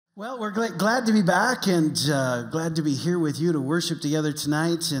Well, we're glad to be back and glad to be here with you to worship together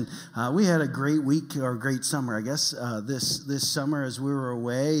tonight. And we had a great week, or great summer, I guess, this summer as we were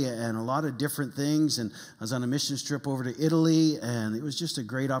away, and a lot of different things. And I was on a missions trip over to Italy, and it was just a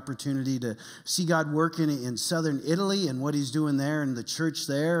great opportunity to see God working in southern Italy and what He's doing there and the church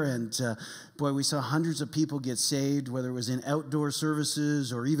there. And boy, we saw hundreds of people get saved, whether it was in outdoor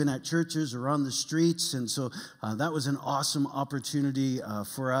services or even at churches or on the streets. And so that was an awesome opportunity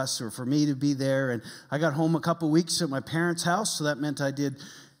for us, or for me, to be there. And I got home a couple weeks at my parents' house, so that meant I did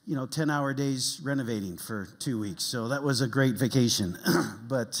 10-hour days renovating for 2 weeks. So that was a great vacation.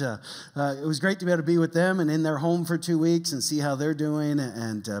 But it was great to be able to be with them and in their home for 2 weeks and see how they're doing,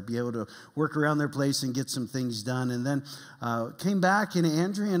 and be able to work around their place and get some things done. And then came back, and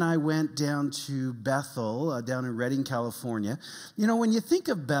Andrea and I went down to Bethel, down in Redding, California. When you think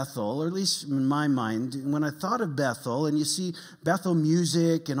of Bethel, or at least in my mind, when I thought of Bethel, and you see Bethel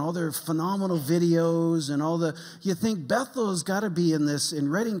music and all their phenomenal videos and you think Bethel has got to be in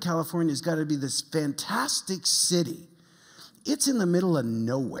Redding, California has got to be this fantastic city. It's in the middle of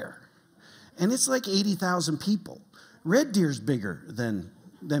nowhere, and it's like 80,000 people. Red Deer's bigger than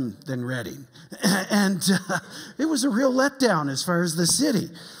Redding, and it was a real letdown as far as the city.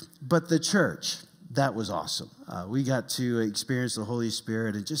 But the church, that was awesome. We got to experience the Holy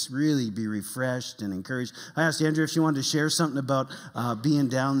Spirit and just really be refreshed and encouraged. I asked Andrea if she wanted to share something about being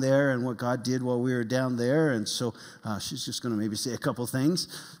down there and what God did while we were down there, and so she's just going to maybe say a couple things.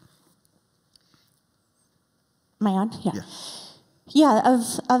 Am I on? Yeah. Yeah,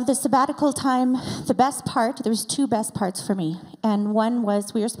 of the sabbatical time, the best part, there was two best parts for me. And one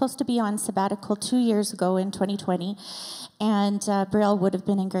was, we were supposed to be on sabbatical 2 years ago in 2020, and Brielle would have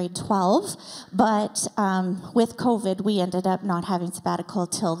been in grade 12. But with COVID, we ended up not having sabbatical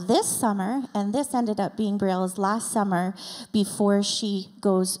till this summer, and this ended up being Brielle's last summer before she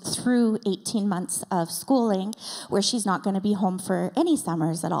goes through 18 months of schooling, where she's not going to be home for any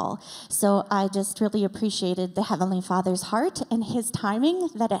summers at all. So I just really appreciated the Heavenly Father's heart and His timing,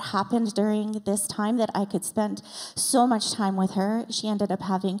 that it happened during this time, that I could spend so much time with her. She ended up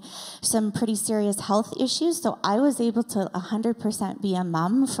having some pretty serious health issues, so I was able to 100% be a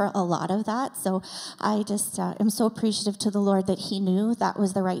mom for a lot of that. So I just am so appreciative to the Lord that He knew that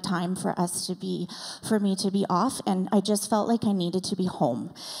was the right time for me to be off, and I just felt like I needed to be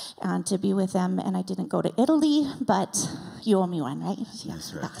home and to be with them. And I didn't go to Italy, but you owe me one, right? Yeah,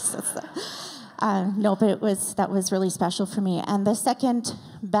 that's right. No, but that was really special for me. And the second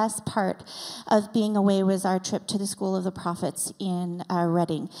best part of being away was our trip to the School of the Prophets in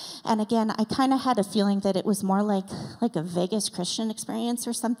Redding. And again, I kind of had a feeling that it was more like a Vegas Christian experience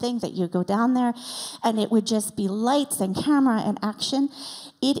or something, that you go down there and it would just be lights and camera and action.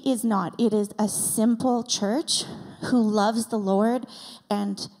 It is not. It is a simple church who loves the Lord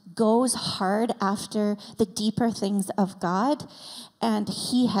and goes hard after the deeper things of God, and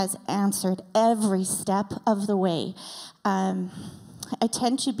He has answered every step of the way. I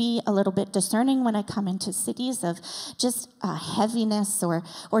tend to be a little bit discerning when I come into cities of just heaviness,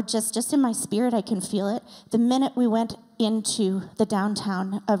 or just in my spirit, I can feel it. The minute we went into the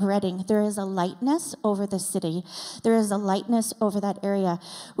downtown of Redding, there is a lightness over the city. There is a lightness over that area.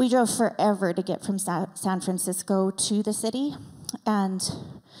 We drove forever to get from San Francisco to the city, and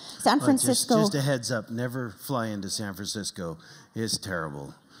San Francisco... Just a heads up, never fly into San Francisco. It's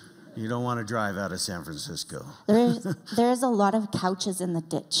terrible. You don't want to drive out of San Francisco. There's a lot of couches in the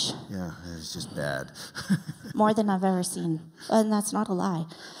ditch. Yeah, it's just bad. More than I've ever seen. And that's not a lie.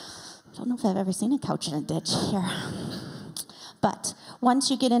 I don't know if I've ever seen a couch in a ditch here. But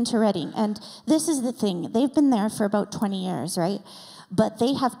once you get into Redding, and this is the thing, they've been there for about 20 years, right? But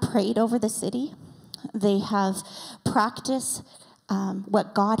they have prayed over the city. They have practiced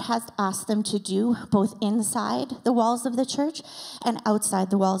what God has asked them to do, both inside the walls of the church and outside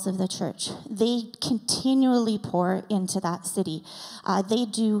the walls of the church. They continually pour into that city. They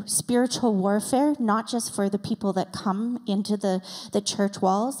do spiritual warfare, not just for the people that come into the church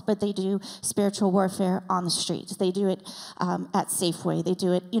walls, but they do spiritual warfare on the streets. They do it at Safeway. They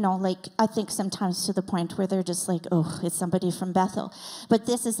do it, I think sometimes to the point where they're just like, oh, it's somebody from Bethel. But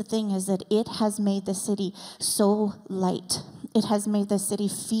this is the thing, is that it has made the city so light. It has made the city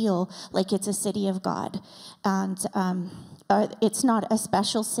feel like it's a city of God. And it's not a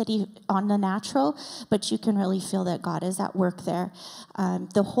special city on the natural, but you can really feel that God is at work there.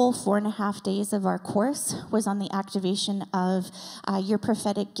 The whole 4.5 days of our course was on the activation of your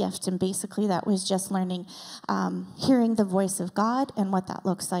prophetic gift. And basically that was just learning, hearing the voice of God and what that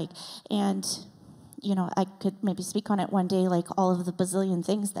looks like. And I could maybe speak on it one day, like all of the bazillion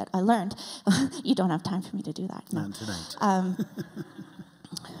things that I learned. You don't have time for me to do that. No. Not tonight.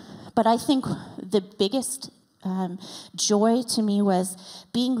 But I think the biggest joy to me was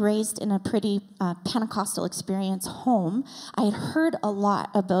being raised in a pretty Pentecostal experience home. I had heard a lot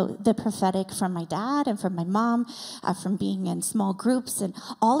about the prophetic from my dad and from my mom, from being in small groups and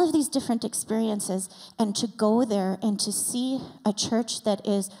all of these different experiences. And to go there and to see a church that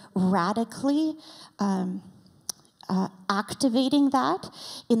is radically activating that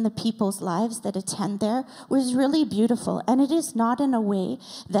in the people's lives that attend there was really beautiful. And it is not in a way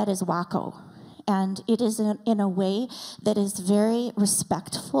that is wacko. And it is in a way that is very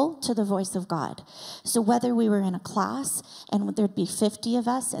respectful to the voice of God. So whether we were in a class and there'd be 50 of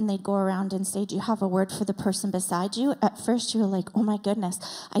us and they'd go around and say, do you have a word for the person beside you? At first you're like, oh my goodness,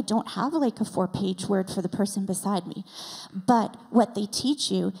 I don't have like a 4-page word for the person beside me. But what they teach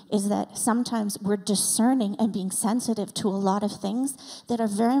you is that sometimes we're discerning and being sensitive to a lot of things that are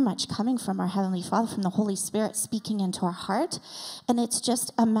very much coming from our Heavenly Father, from the Holy Spirit speaking into our heart. And it's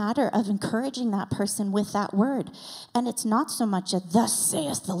just a matter of encouraging that person with that word. And it's not so much a thus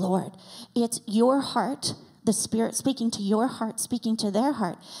saith the Lord. It's your heart, the Spirit speaking to your heart, speaking to their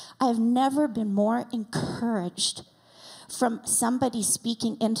heart. I've never been more encouraged from somebody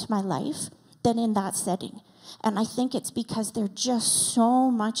speaking into my life than in that setting. And I think it's because they're just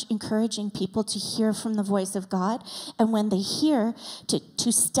so much encouraging people to hear from the voice of God. And when they hear,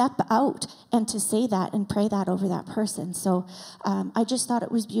 to step out and to say that and pray that over that person. So I just thought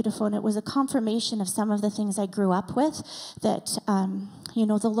it was beautiful. And it was a confirmation of some of the things I grew up with, that,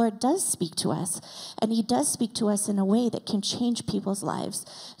 the Lord does speak to us. And he does speak to us in a way that can change people's lives.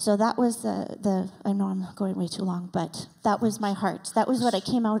 So that was I know I'm going way too long, but that was my heart. That was what I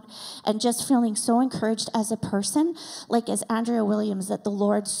came out and just feeling so encouraged as a person, like as Andrea Williams, that the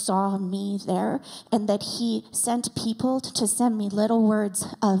Lord saw me there and that he sent people to send me little words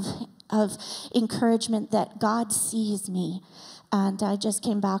of encouragement that God sees me. And I just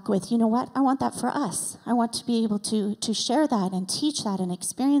came back with, you know what? I want that for us. I want to be able to share that and teach that and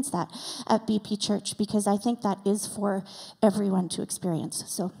experience that at BP Church, because I think that is for everyone to experience.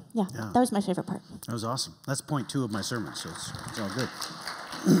 So, yeah, that was my favorite part. That was awesome. That's point 2 of my sermon, so it's all good.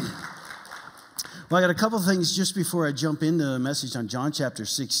 Well, I got a couple of things just before I jump into the message on John chapter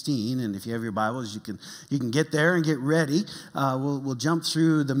 16, and if you have your Bibles, you can get there and get ready. We'll jump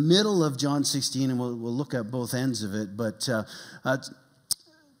through the middle of John 16, and we'll look at both ends of it. But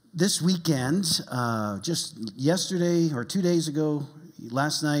this weekend, just yesterday or 2 days ago,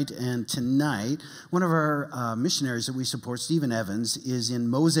 last night and tonight, one of our missionaries that we support, Stephen Evans, is in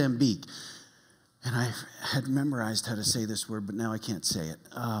Mozambique. And I had memorized how to say this word, but now I can't say it.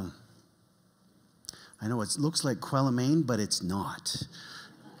 I know it looks like Quelimane, but it's not.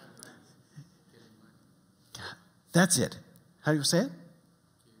 That's it. How do you say it?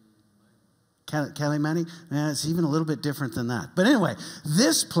 Quelimane? It's even a little bit different than that. But anyway,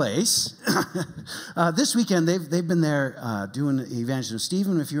 this place, this weekend, they've been there doing evangelism.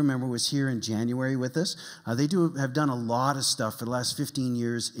 Stephen, if you remember, was here in January with us. They have done a lot of stuff for the last 15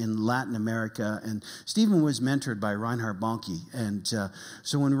 years in Latin America. And Stephen was mentored by Reinhard Bonnke. And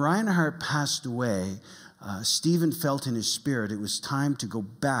so when Reinhard passed away, Stephen felt in his spirit it was time to go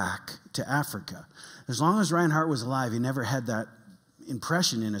back to Africa. As long as Reinhard was alive, he never had that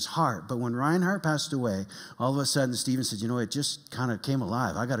impression in his heart. But when Reinhard passed away, all of a sudden Stephen said, it just kind of came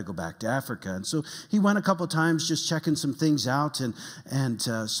alive. I got to go back to Africa. And so he went a couple of times just checking some things out. And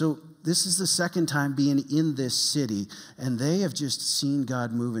so this is the second time being in this city, and they have just seen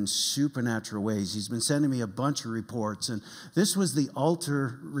God move in supernatural ways. He's been sending me a bunch of reports, and this was the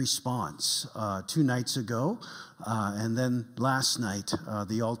altar response 2 nights ago. And then last night,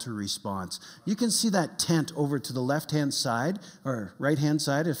 the altar response. You can see that tent over to the left-hand side, or right-hand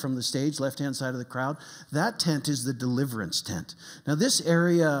side from the stage, left-hand side of the crowd. That tent is the deliverance tent. Now, this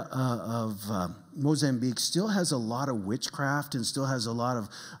area of Mozambique still has a lot of witchcraft and still has a lot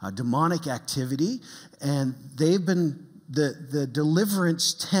of demonic activity. And the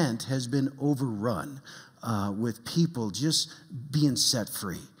deliverance tent has been overrun with people just being set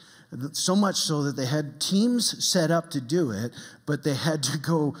free. So much so that they had teams set up to do it, but they had to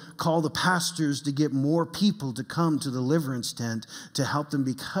go call the pastors to get more people to come to the deliverance tent to help them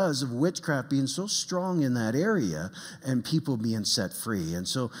because of witchcraft being so strong in that area and people being set free. And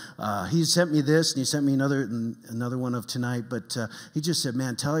so he sent me this, and he sent me another one of tonight, but he just said,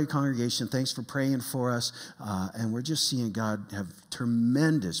 man, tell your congregation, thanks for praying for us. And we're just seeing God have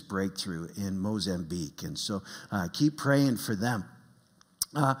tremendous breakthrough in Mozambique. And so keep praying for them.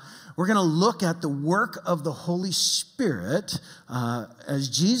 We're going to look at the work of the Holy Spirit as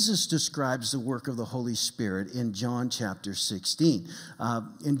Jesus describes the work of the Holy Spirit in John chapter 16.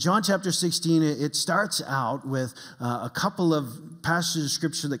 In John chapter 16, it starts out with a couple of passages of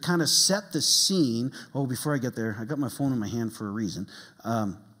Scripture that kind of set the scene. Oh, before I get there, I got my phone in my hand for a reason.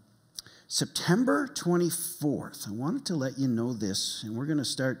 September 24th, I wanted to let you know this, and we're going to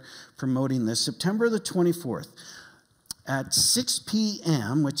start promoting this. September the 24th. At 6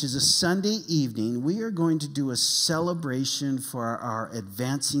 p.m., which is a Sunday evening, we are going to do a celebration for our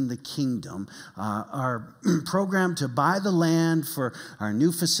Advancing the Kingdom, our program to buy the land for our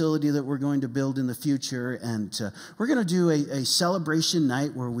new facility that we're going to build in the future. And we're going to do a celebration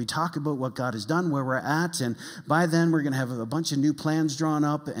night where we talk about what God has done, where we're at. And by then, we're going to have a bunch of new plans drawn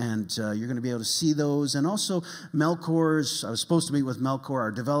up, and you're going to be able to see those. And also, Melcor's, I was supposed to meet with Melcor,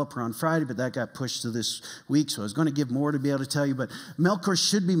 our developer, on Friday, but that got pushed to this week, so I was going to give more to be able to tell you, but Melcor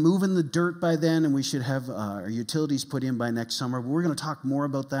should be moving the dirt by then, and we should have our utilities put in by next summer. But we're going to talk more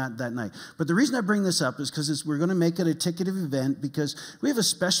about that night. But the reason I bring this up is because we're going to make it a ticketed event because we have a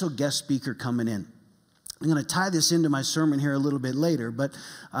special guest speaker coming in. I'm going to tie this into my sermon here a little bit later, but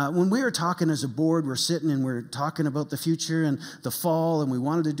when we were talking as a board, we're sitting and we're talking about the future and the fall, and we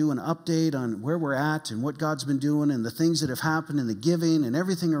wanted to do an update on where we're at and what God's been doing and the things that have happened and the giving and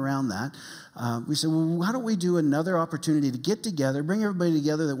everything around that. We said, well, why don't we do another opportunity to get together, bring everybody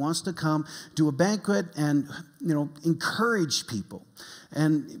together that wants to come, do a banquet and, encourage people.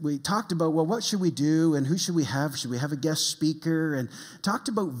 And we talked about, well, what should we do and who should we have? Should we have a guest speaker? And talked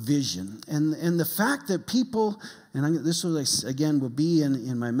about vision and the fact that people, and this will, again, will be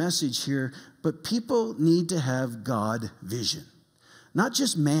in my message here, but people need to have God vision. Not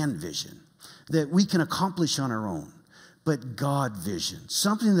just man vision that we can accomplish on our own, but God vision,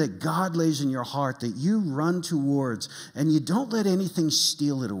 something that God lays in your heart that you run towards and you don't let anything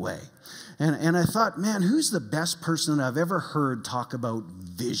steal it away. And I thought, man, who's the best person that I've ever heard talk about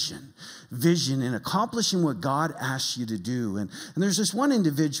vision? Vision and accomplishing what God asks you to do. And there's this one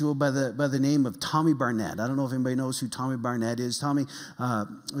individual by the name of Tommy Barnett. I don't know if anybody knows who Tommy Barnett is. Tommy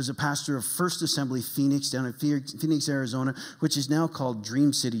was a pastor of First Assembly Phoenix down in Phoenix, Arizona, which is now called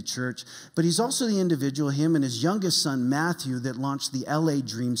Dream City Church. But he's also the individual, him and his youngest son, Matthew, that launched the LA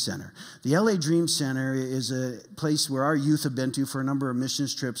Dream Center. The LA Dream Center is a place where our youth have been to for a number of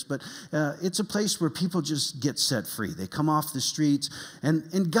missions trips, but it's a place where people just get set free. They come off the streets,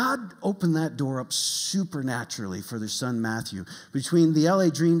 and God opened that door up supernaturally for their son Matthew. Between the LA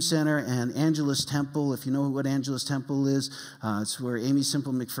Dream Center and Angelus Temple, if you know what Angelus Temple is, it's where Amy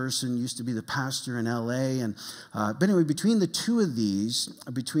Simple McPherson used to be the pastor in LA. But anyway, between the two of these,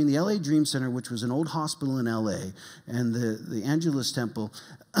 between the LA Dream Center, which was an old hospital in LA, and the Angelus Temple,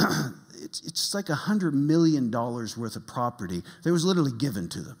 it's like $100 million worth of property that was literally given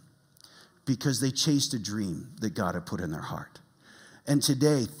to them because they chased a dream that God had put in their heart. And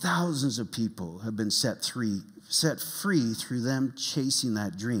today, thousands of people have been set free through them chasing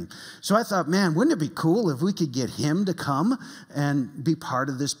that dream. So I thought, man, wouldn't it be cool if we could get him to come and be part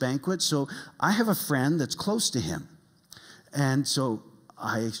of this banquet? So I have a friend that's close to him. And so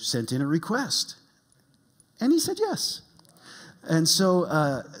I sent in a request. And he said yes. And so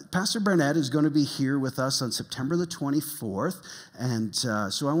Pastor Barnett is going to be here with us on September the 24th. And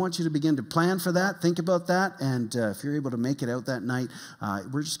so I want you to begin to plan for that, think about that. And if you're able to make it out that night,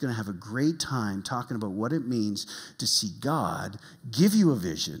 we're just going to have a great time talking about what it means to see God give you a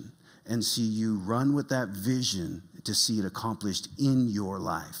vision and see you run with that vision to see it accomplished in your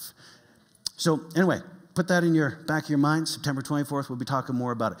life. So anyway, put that in your back of your mind. September 24th, we'll be talking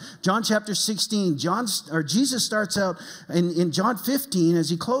more about it. John chapter 16, Jesus starts out in John 15. As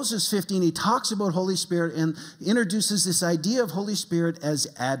he closes 15, he talks about Holy Spirit and introduces this idea of Holy Spirit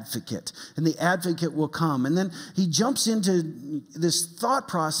as advocate. And the advocate will come. And then he jumps into this thought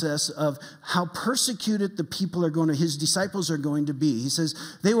process of how persecuted the people his disciples are going to be. He says,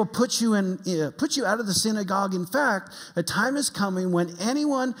 they will put you out of the synagogue. In fact, a time is coming when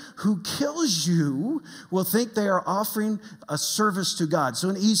anyone who kills you will think they are offering a service to God.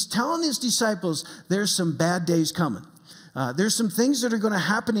 So he's telling his disciples there's some bad days coming. There's some things that are going to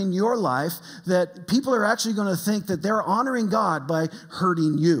happen in your life that people are actually going to think that they're honoring God by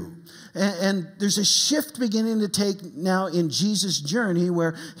hurting you. And there's a shift beginning to take now in Jesus' journey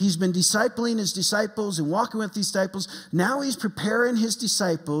where he's been discipling his disciples and walking with these disciples. Now he's preparing his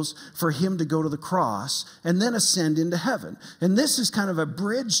disciples for him to go to the cross and then ascend into heaven. And this is kind of a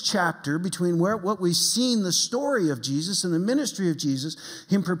bridge chapter between what we've seen, the story of Jesus and the ministry of Jesus,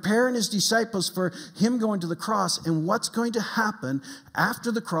 him preparing his disciples for him going to the cross and what's going to happen after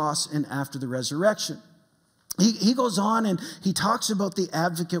the cross and after the resurrection. He goes on and he talks about the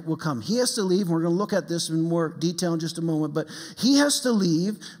advocate will come. He has to leave. And we're going to look at this in more detail in just a moment. But he has to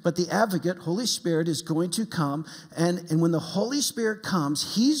leave. But the advocate, Holy Spirit, is going to come. And when the Holy Spirit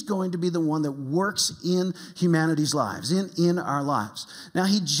comes, he's going to be the one that works in humanity's lives, in our lives. Now,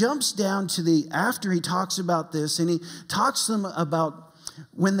 he jumps down to after he talks about this, and he talks to them about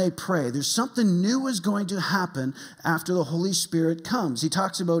when they pray. There's something new is going to happen after the Holy Spirit comes. He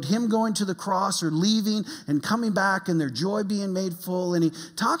talks about him going to the cross or leaving and coming back and their joy being made full. And he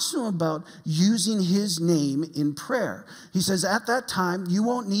talks to them about using his name in prayer. He says, at that time, you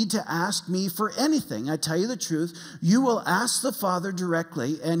won't need to ask me for anything. I tell you the truth. You will ask the Father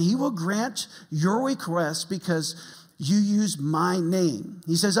directly, and he will grant your request because you use my name.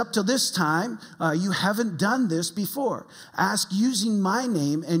 He says, up till this time, you haven't done this before. Ask using my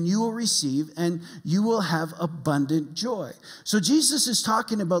name, and you will receive, and you will have abundant joy. So Jesus is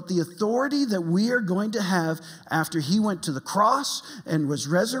talking about the authority that we are going to have after he went to the cross and was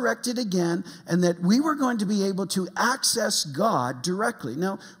resurrected again, and that we were going to be able to access God directly.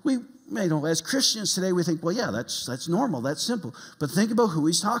 Now, as Christians today, we think, well, yeah, that's normal, that's simple. But think about who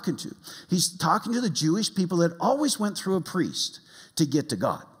he's talking to. He's talking to the Jewish people that always went through a priest to get to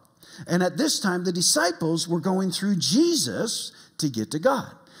God. And at this time, the disciples were going through Jesus to get to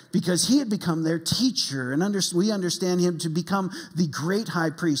God, because he had become their teacher, and we understand him to become the great high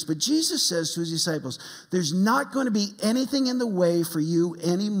priest. But Jesus says to his disciples, there's not going to be anything in the way for you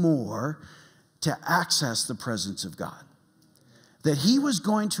anymore to access the presence of God. That he was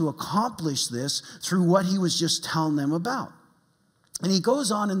going to accomplish this through what he was just telling them about. And he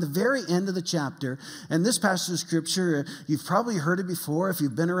goes on in the very end of the chapter, and this passage of scripture, you've probably heard it before if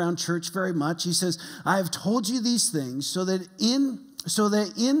you've been around church very much. He says, I have told you these things so that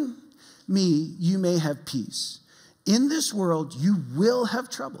in me you may have peace. In this world you will have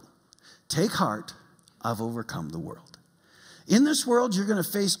trouble. Take heart, I've overcome the world. In this world, you're going to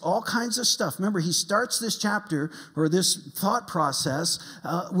face all kinds of stuff. Remember, he starts this chapter or this thought process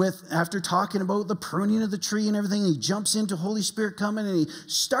after talking about the pruning of the tree and everything. He jumps into Holy Spirit coming, and he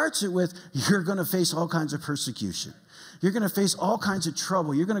starts it with, you're going to face all kinds of persecution. You're going to face all kinds of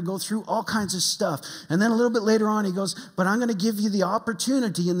trouble. You're going to go through all kinds of stuff. And then a little bit later on, he goes, but I'm going to give you the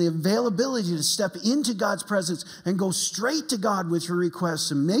opportunity and the availability to step into God's presence and go straight to God with your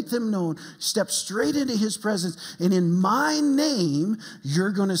requests and make them known. Step straight into his presence. And in my name,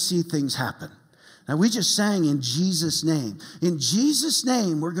 you're going to see things happen. Now, we just sang in Jesus' name. In Jesus'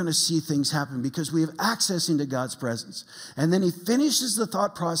 name, we're going to see things happen because we have access into God's presence. And then he finishes the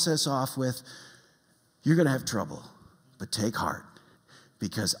thought process off with, you're going to have trouble. But take heart,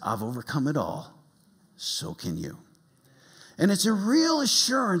 because I've overcome it all, so can you. And it's a real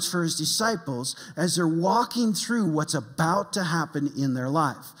assurance for his disciples as they're walking through what's about to happen in their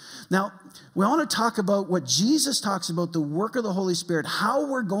life. Now, we want to talk about what Jesus talks about, the work of the Holy Spirit, how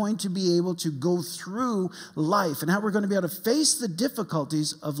we're going to be able to go through life and how we're going to be able to face the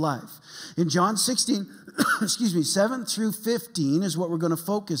difficulties of life. In John 16, 7 through 15 is what we're going to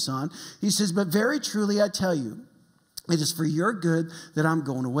focus on. He says, but very truly I tell you, it is for your good that I'm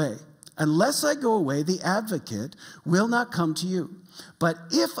going away. Unless I go away, the advocate will not come to you. But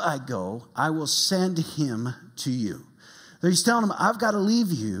if I go, I will send him to you. He's telling them, I've got to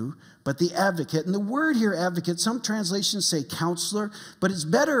leave you, but the advocate, and the word here, advocate, some translations say counselor, but it's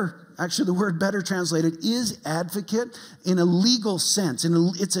better, actually the word better translated is advocate in a legal sense.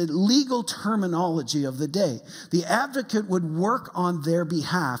 It's a legal terminology of the day. The advocate would work on their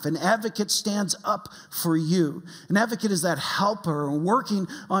behalf. An advocate stands up for you. An advocate is that helper working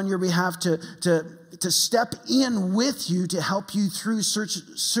on your behalf to step in with you to help you through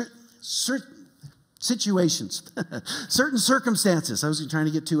situations, certain circumstances. I was trying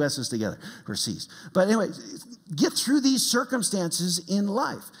to get two S's together, or C's. But anyway, get through these circumstances in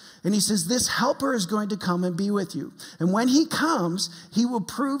life. And he says, this helper is going to come and be with you. And when he comes, he will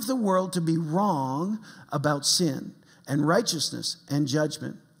prove the world to be wrong about sin and righteousness and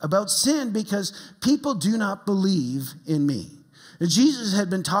judgment. About sin because people do not believe in me. Jesus had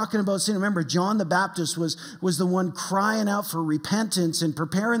been talking about sin. Remember, John the Baptist was the one crying out for repentance and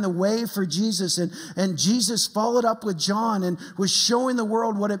preparing the way for Jesus. And Jesus followed up with John and was showing the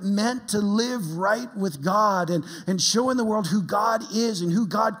world what it meant to live right with God and showing the world who God is and who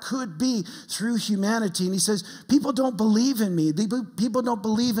God could be through humanity. And he says, people don't believe in me. People don't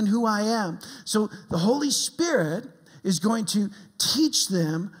believe in who I am. So the Holy Spirit is going to teach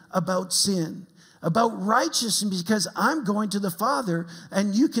them about sin. about righteousness because I'm going to the Father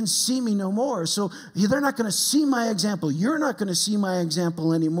and you can see me no more. So they're not going to see my example. You're not going to see my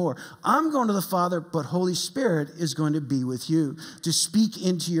example anymore. I'm going to the Father, but Holy Spirit is going to be with you to speak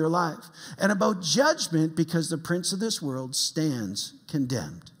into your life. And about judgment because the prince of this world stands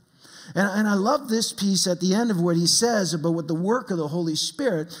condemned. And I love this piece at the end of what he says about what the work of the Holy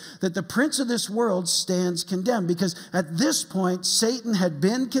Spirit, that the prince of this world stands condemned. Because at this point, Satan had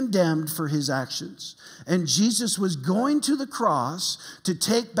been condemned for his actions. And Jesus was going to the cross to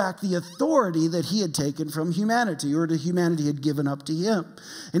take back the authority that he had taken from humanity, or that humanity had given up to him.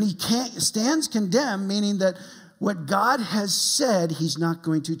 And he stands condemned, meaning that what God has said, he's not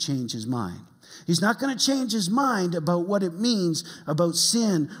going to change his mind. He's not going to change his mind about what it means about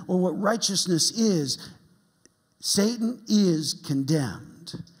sin or what righteousness is. Satan is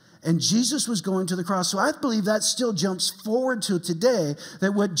condemned. And Jesus was going to the cross. So I believe that still jumps forward to today,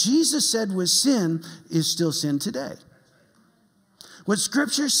 that what Jesus said was sin is still sin today. What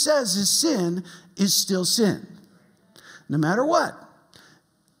Scripture says is still sin. No matter what.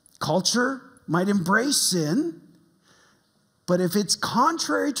 Culture might embrace sin, but if it's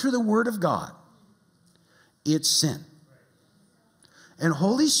contrary to the Word of God, it's sin. And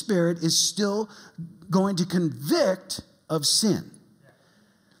Holy Spirit is still going to convict of sin.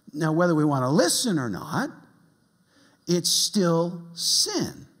 Now, whether we want to listen or not, it's still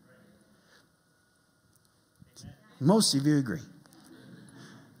sin. Most of you agree.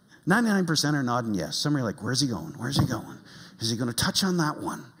 99% are nodding yes. Some are like, where's he going? Where's he going? Is he going to touch on that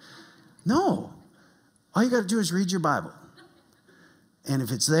one? No. All you got to do is read your Bible. And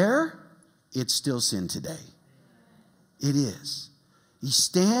if it's there, it's still sin today. It is. He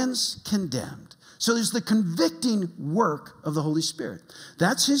stands condemned. So there's the convicting work of the Holy Spirit.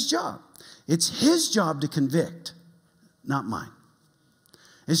 That's his job. It's his job to convict, not mine.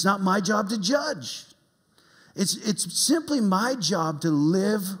 It's not my job to judge. It's simply my job to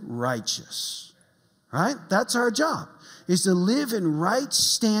live righteous. Right? That's our job. Is to live in right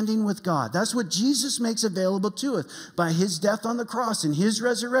standing with God. That's what Jesus makes available to us by his death on the cross and his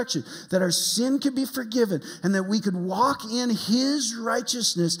resurrection, that our sin could be forgiven and that we could walk in his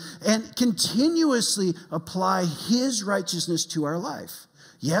righteousness and continuously apply his righteousness to our life.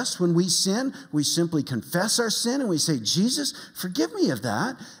 Yes, when we sin, we simply confess our sin and we say, Jesus, forgive me of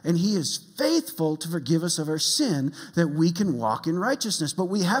that. And he is faithful to forgive us of our sin that we can walk in righteousness. But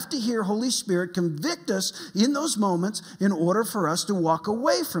we have to hear Holy Spirit convict us in those moments in order for us to walk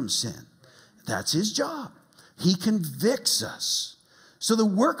away from sin. That's his job. He convicts us. So the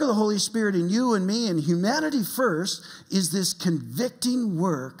work of the Holy Spirit in you and me and humanity first is this convicting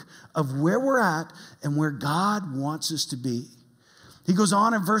work of where we're at and where God wants us to be. He goes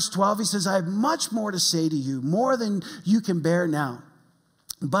on in verse 12, he says, I have much more to say to you, more than you can bear now.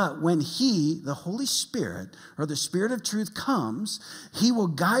 But when he, the Holy Spirit, or the Spirit of truth comes, he will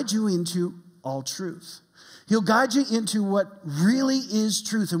guide you into all truth. He'll guide you into what really is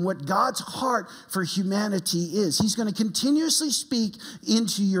truth and what God's heart for humanity is. He's going to continuously speak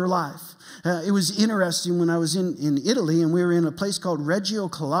into your life. It was interesting when I was in Italy, and we were in a place called Reggio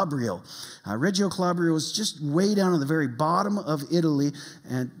Calabria. Reggio Calabria was just way down at the very bottom of Italy,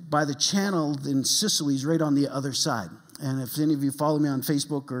 and by the channel in Sicily is right on the other side. And if any of you follow me on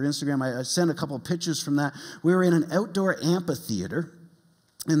Facebook or Instagram, I sent a couple of pictures from that. We were in an outdoor amphitheater.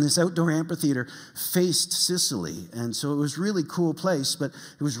 And this outdoor amphitheater faced Sicily. And so it was a really cool place, but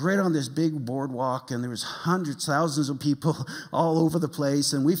it was right on this big boardwalk, and there was hundreds, thousands of people all over the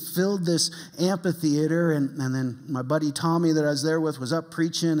place. And we filled this amphitheater, and then my buddy Tommy that I was there with was up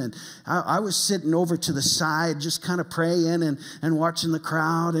preaching, and I was sitting over to the side just kind of praying and watching the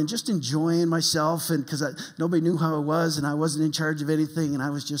crowd and just enjoying myself, and because nobody knew how I was, and I wasn't in charge of anything, and I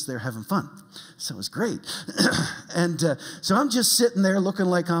was just there having fun. So it was great. And so I'm just sitting there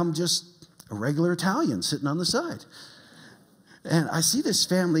looking like I'm just a regular Italian sitting on the side. And I see this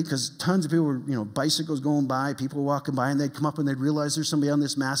family, because tons of people were, bicycles going by, people walking by, and they'd come up and they'd realize there's somebody on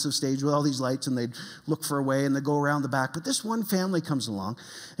this massive stage with all these lights, and they'd look for a way, and they'd go around the back. But this one family comes along,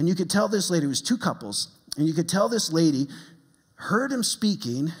 and you could tell this lady, it was two couples, and you could tell this lady heard him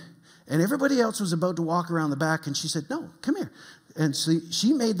speaking, and everybody else was about to walk around the back, and she said, no, come here. And so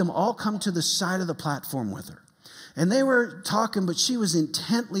she made them all come to the side of the platform with her. And they were talking, but she was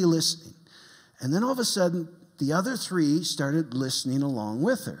intently listening. And then all of a sudden, the other three started listening along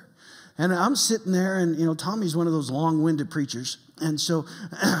with her. And I'm sitting there, and, Tommy's one of those long-winded preachers. And so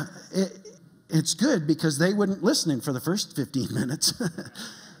it's good because they weren't listening for the first 15 minutes.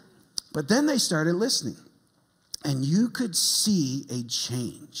 But then they started listening. And you could see a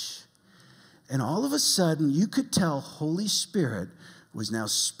change. And all of a sudden, you could tell Holy Spirit was now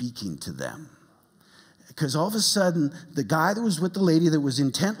speaking to them. Because all of a sudden, the guy that was with the lady that was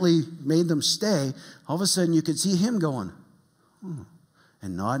intently made them stay, all of a sudden you could see him going,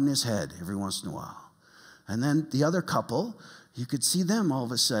 and nodding his head every once in a while. And then the other couple, you could see them all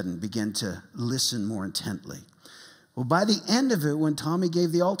of a sudden begin to listen more intently. Well, by the end of it, when Tommy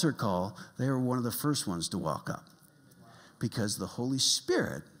gave the altar call, they were one of the first ones to walk up. Because the Holy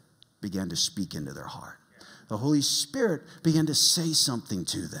Spirit began to speak into their heart. The Holy Spirit began to say something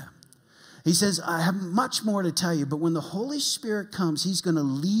to them. He says, I have much more to tell you, but when the Holy Spirit comes, he's going to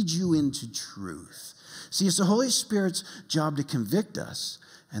lead you into truth. See, it's the Holy Spirit's job to convict us,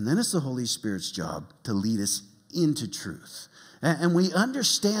 and then it's the Holy Spirit's job to lead us into truth. And we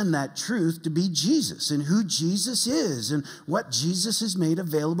understand that truth to be Jesus and who Jesus is and what Jesus has made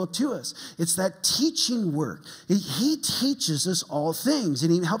available to us. It's that teaching work. He teaches us all things,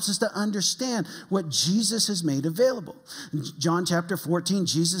 and he helps us to understand what Jesus has made available. In John chapter 14,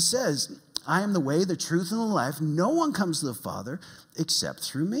 Jesus says, I am the way, the truth, and the life. No one comes to the Father except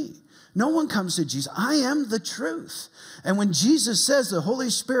through me. No one comes to Jesus. I am the truth. And when Jesus says the Holy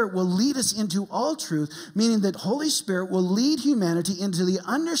Spirit will lead us into all truth, meaning that Holy Spirit will lead humanity into the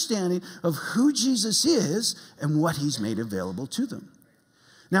understanding of who Jesus is and what he's made available to them.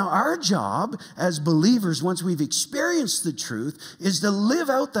 Now, our job as believers, once we've experienced the truth, is to live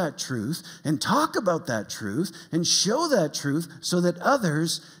out that truth and talk about that truth and show that truth so that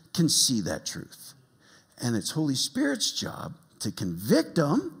others can see that truth. And it's Holy Spirit's job to convict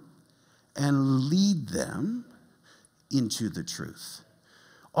them and lead them into the truth.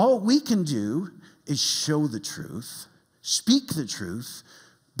 All we can do is show the truth, speak the truth,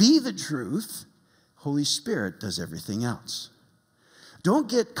 be the truth. Holy Spirit does everything else. Don't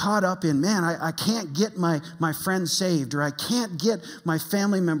get caught up in, man, I can't get my friend saved, or I can't get my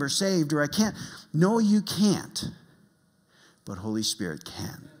family member saved, or I can't. No, you can't. But Holy Spirit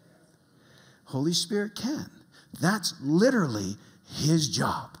can. Holy Spirit can. That's literally his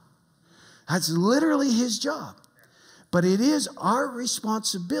job. That's literally his job. But it is our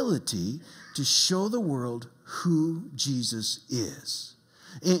responsibility to show the world who Jesus is.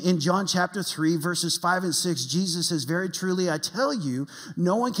 In John chapter 3, verses 5 and 6, Jesus says, very truly, I tell you,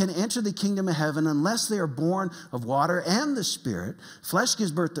 no one can enter the kingdom of heaven unless they are born of water and the Spirit. Flesh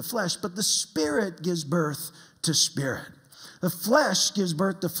gives birth to flesh, but the Spirit gives birth to spirit. The flesh gives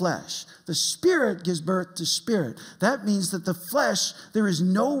birth to flesh. The Spirit gives birth to spirit. That means that the flesh, there is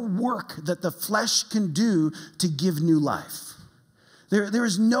no work that the flesh can do to give new life. There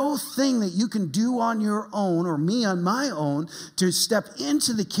is no thing that you can do on your own or me on my own to step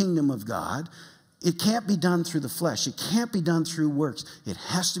into the kingdom of God. It can't be done through the flesh. It can't be done through works. It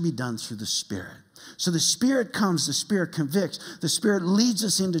has to be done through the Spirit. So the Spirit comes, the Spirit convicts, the Spirit leads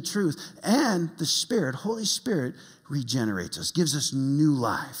us into truth, and the Spirit, Holy Spirit, regenerates us, gives us new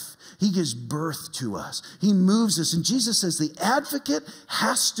life. He gives birth to us. He moves us. And Jesus says the advocate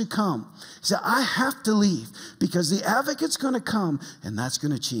has to come. He said, I have to leave because the advocate's going to come, and that's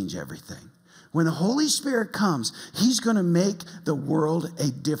going to change everything. When the Holy Spirit comes, he's going to make the world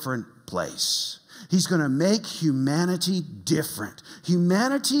a different place. He's going to make humanity different.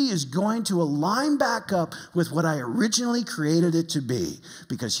 Humanity is going to align back up with what I originally created it to be,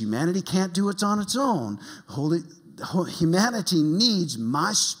 because humanity can't do it on its own. Humanity needs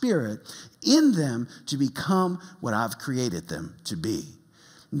my Spirit in them to become what I've created them to be.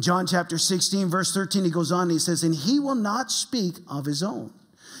 In John chapter 16, verse 13, he goes on and he says, and he will not speak of his own.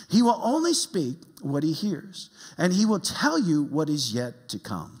 He will only speak what he hears, and he will tell you what is yet to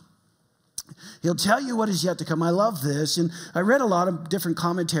come. He'll tell you what is yet to come. I love this. And I read a lot of different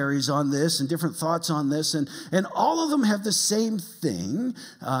commentaries on this and different thoughts on this. And all of them have the same thing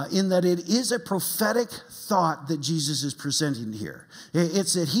in that it is a prophetic thought that Jesus is presenting here.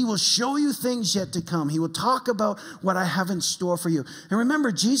 It's that he will show you things yet to come. He will talk about what I have in store for you. And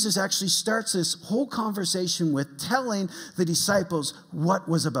remember, Jesus actually starts this whole conversation with telling the disciples what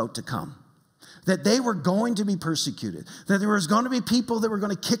was about to come. That they were going to be persecuted. That there was going to be people that were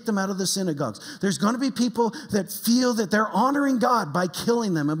going to kick them out of the synagogues. There's going to be people that feel that they're honoring God by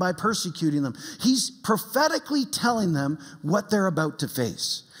killing them and by persecuting them. He's prophetically telling them what they're about to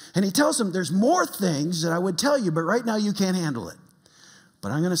face. And he tells them, there's more things that I would tell you, but right now you can't handle it.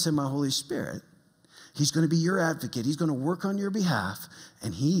 But I'm going to send my Holy Spirit. He's going to be your advocate. He's going to work on your behalf.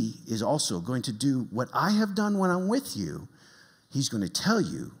 And he is also going to do what I have done when I'm with you. He's going to tell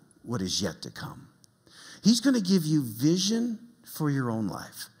you what is yet to come. He's going to give you vision for your own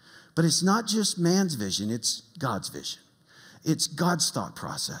life. But it's not just man's vision, it's God's vision. It's God's thought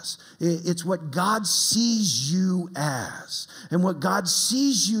process. It's what God sees you as and what God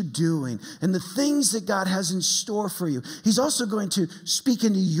sees you doing and the things that God has in store for you. He's also going to speak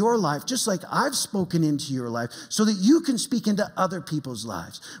into your life, just like I've spoken into your life, so that you can speak into other people's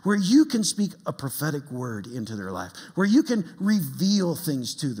lives, where you can speak a prophetic word into their life, where you can reveal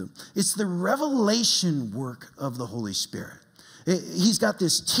things to them. It's the revelation work of the Holy Spirit. He's got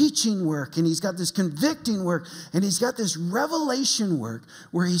this teaching work, and he's got this convicting work, and he's got this revelation work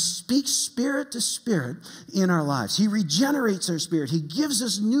where he speaks spirit to spirit in our lives. He regenerates our spirit. He gives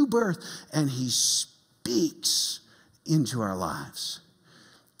us new birth, and he speaks into our lives.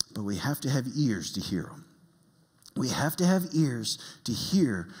 But we have to have ears to hear him. We have to have ears to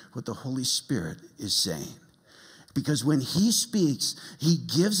hear what the Holy Spirit is saying. Because when he speaks, he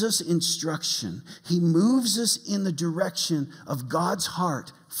gives us instruction. He moves us in the direction of God's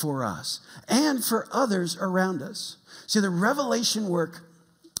heart for us and for others around us. See, the revelation work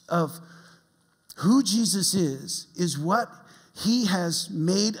of who Jesus is what he has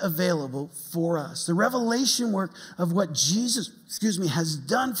made available for us. The revelation work of what Jesus, has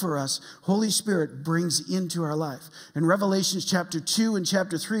done for us, Holy Spirit brings into our life. In Revelation chapter 2 and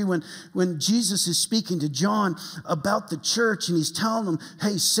chapter 3, when Jesus is speaking to John about the church, and he's telling them,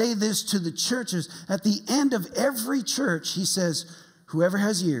 hey, say this to the churches. At the end of every church, he says, whoever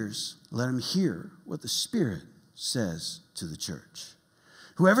has ears, let him hear what the Spirit says to the church.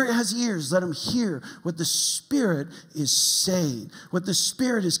 Whoever has ears, let him hear what the Spirit is saying, what the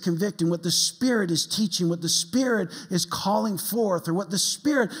Spirit is convicting, what the Spirit is teaching, what the Spirit is calling forth, or what the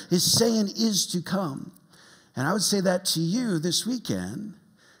Spirit is saying is to come. And I would say that to you this weekend.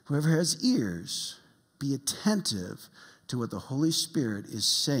 Whoever has ears, be attentive to what the Holy Spirit is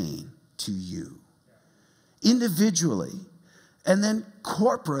saying to you. Individually, and then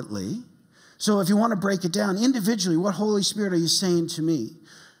corporately. So if you want to break it down, individually, what Holy Spirit are you saying to me?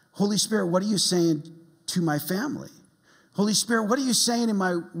 Holy Spirit, what are you saying to my family? Holy Spirit, what are you saying in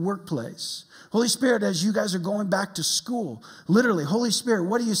my workplace? Holy Spirit, as you guys are going back to school, literally, Holy Spirit,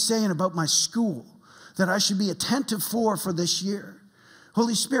 what are you saying about my school that I should be attentive for this year?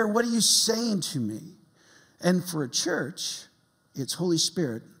 Holy Spirit, what are you saying to me? And for a church, it's Holy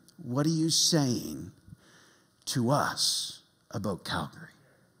Spirit, what are you saying to us about Calgary?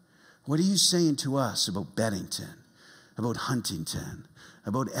 What are you saying to us about Bennington, about Huntington,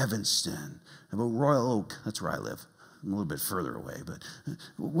 about Evanston, about Royal Oak? That's where I live. I'm a little bit further away, but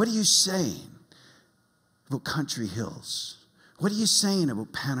what are you saying about Country Hills? What are you saying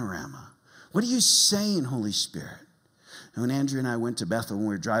about Panorama? What are you saying, Holy Spirit? And when Andrew and I went to Bethel, when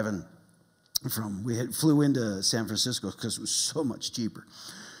we were driving flew into San Francisco because it was so much cheaper.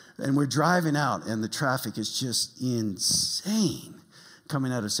 And we're driving out, and the traffic is just insane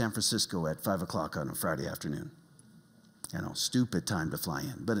coming out of San Francisco at 5 o'clock on a Friday afternoon. Stupid time to fly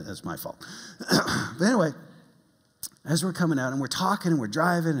in, but that's my fault. But anyway, as we're coming out and we're talking and we're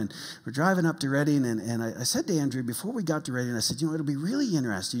driving up to Redding, and I said to Andrea before we got to Redding, I said, it'll be really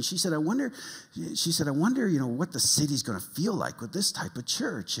interesting. She said, I wonder, what the city's going to feel like with this type of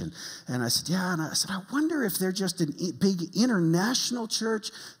church. And I said, yeah. And I said, I wonder if they're just a big international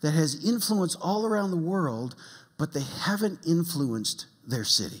church that has influence all around the world, but they haven't influenced their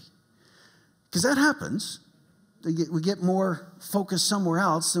city. Because that happens. We get more focused somewhere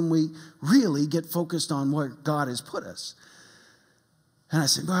else than we really get focused on where God has put us. And I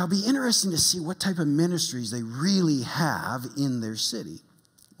said, well, it'll be interesting to see what type of ministries they really have in their city.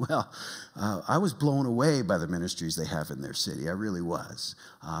 Well, I was blown away by the ministries they have in their city. I really was.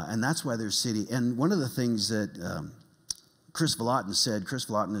 And that's why their city, and one of the things that Chris Vallotton said, Chris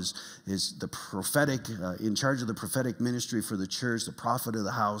Vallotton is the prophetic, in charge of the prophetic ministry for the church, the prophet of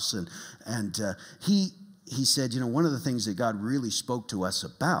the house, and he said, one of the things that God really spoke to us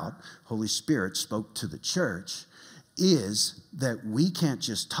about, Holy Spirit spoke to the church, is that we can't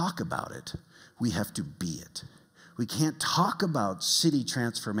just talk about it, we have to be it. We can't talk about city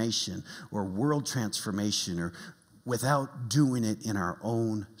transformation or world transformation or without doing it in our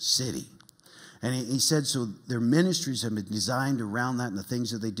own city. And he said, so their ministries have been designed around that and the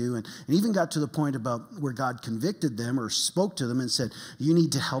things that they do. And even got to the point about where God convicted them or spoke to them and said, you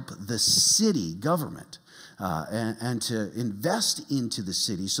need to help the city government. And to invest into the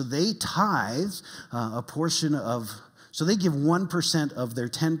city. So they tithe a portion of, so they give 1% of their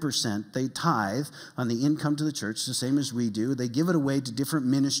 10%. They tithe on the income to the church, the same as we do. They give it away to different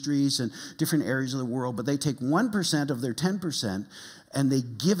ministries and different areas of the world, but they take 1% of their 10% and they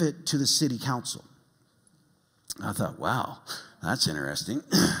give it to the city council. I thought, wow, That's interesting.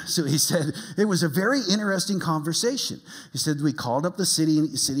 So he said, it was a very interesting conversation. He said, we called up the city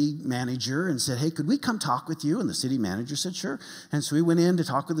manager and said, hey, could we come talk with you? And the city manager said, sure. And so we went in to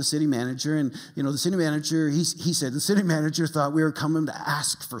talk with the city manager. And, the city manager, he said, the city manager thought we were coming to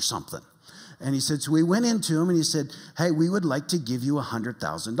ask for something. And he said, so we went into him and he said, hey, we would like to give you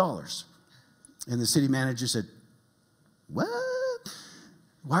 $100,000. And the city manager said, what?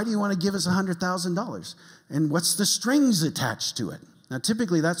 Why do you want to give us $100,000? And what's the strings attached to it? Now,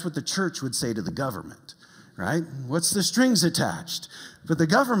 typically, that's what the church would say to the government, right? What's the strings attached? But the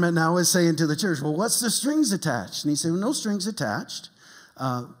government now is saying to the church, well, what's the strings attached? And he said, well, no strings attached.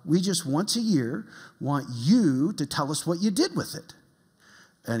 We just once a year want you to tell us what you did with it.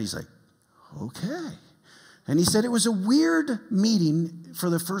 And he's like, okay. And he said it was a weird meeting for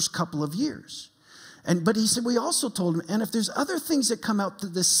the first couple of years. But he said, we also told him, and if there's other things that come out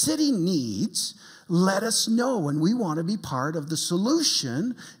that the city needs, let us know. And we want to be part of the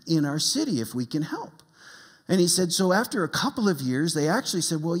solution in our city if we can help. And he said, so after a couple of years, they actually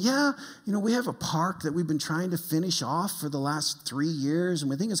said, well, yeah, we have a park that we've been trying to finish off for the last 3 years. And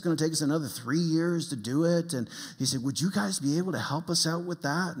we think it's going to take us another 3 years to do it. And he said, would you guys be able to help us out with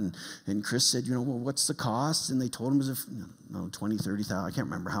that? And Chris said, well, what's the cost? And they told him it was $20,000, $30,000. I can't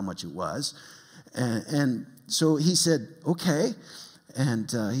remember how much it was. And so he said, okay. And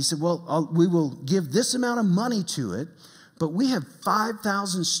he said, well, we will give this amount of money to it, but we have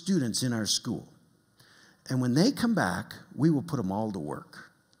 5,000 students in our school. And when they come back, we will put them all to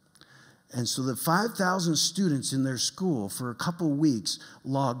work. And so the 5,000 students in their school for a couple of weeks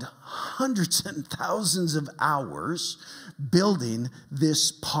logged hundreds and thousands of hours building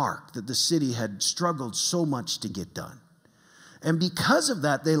this park that the city had struggled so much to get done. And because of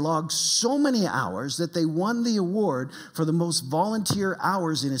that, they logged so many hours that they won the award for the most volunteer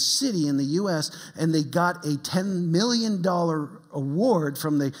hours in a city in the U.S., and they got a $10 million award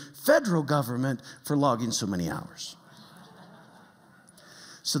from the federal government for logging so many hours.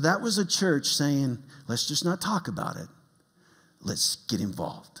 So that was a church saying, let's just not talk about it. Let's get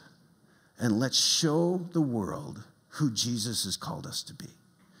involved. And let's show the world who Jesus has called us to be.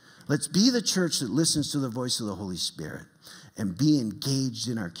 Let's be the church that listens to the voice of the Holy Spirit and be engaged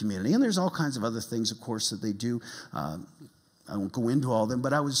in our community. And there's all kinds of other things, of course, that they do. I won't go into all of them,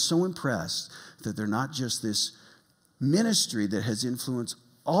 but I was so impressed that they're not just this ministry that has influence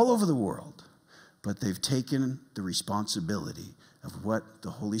all over the world, but they've taken the responsibility of what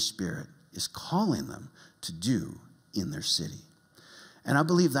the Holy Spirit is calling them to do in their city. And I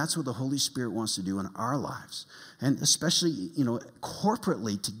believe that's what the Holy Spirit wants to do in our lives. And especially,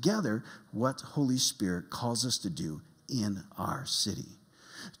 corporately together, what Holy Spirit calls us to do in our city.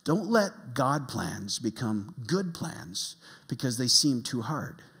 Don't let God plans become good plans because they seem too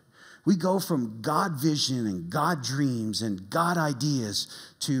hard. We go from God vision and God dreams and God ideas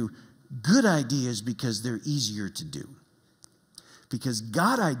to good ideas because they're easier to do. Because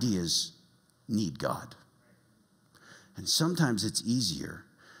God ideas need God. And sometimes it's easier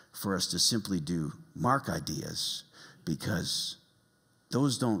for us to simply do Mark ideas because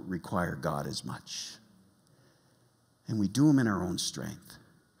those don't require God as much. And we do them in our own strength.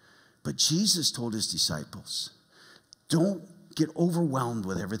 But Jesus told his disciples, don't get overwhelmed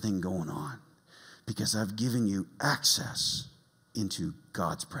with everything going on because I've given you access into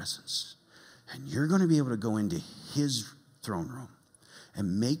God's presence. And you're going to be able to go into his throne room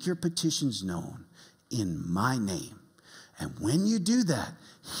and make your petitions known in my name. And when you do that,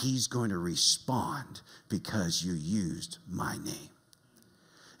 he's going to respond because you used my name.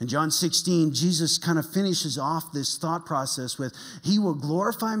 In John 16, Jesus kind of finishes off this thought process with, he will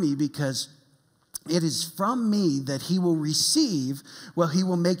glorify me because it is from me that he will receive what he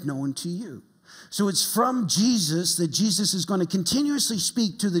will make known to you. So it's from Jesus that Jesus is going to continuously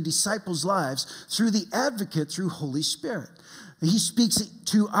speak to the disciples' lives through the advocate, through Holy Spirit. He speaks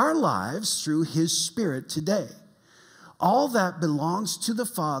to our lives through his Spirit today. All that belongs to the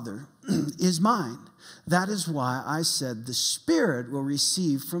Father is mine. That is why I said the Spirit will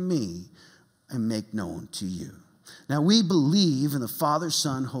receive from me and make known to you. Now, we believe in the Father,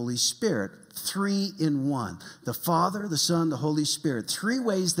 Son, Holy Spirit, 3 in 1. The Father, the Son, the Holy Spirit. 3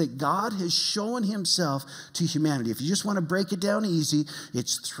 ways that God has shown himself to humanity. If you just want to break it down easy,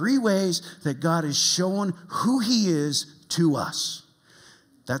 it's 3 ways that God has shown who he is to us.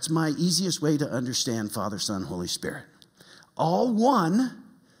 That's my easiest way to understand Father, Son, Holy Spirit. All one,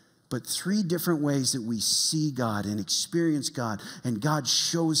 but 3 different ways that we see God and experience God. And God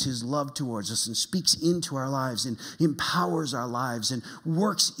shows his love towards us and speaks into our lives and empowers our lives and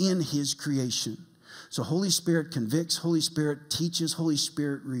works in his creation. So Holy Spirit convicts, Holy Spirit teaches, Holy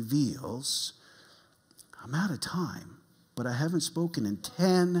Spirit reveals. I'm out of time, but I haven't spoken in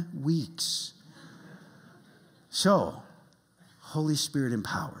 10 weeks. So, Holy Spirit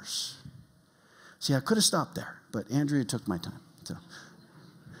empowers. See, I could have stopped there, but Andrea took my time. So,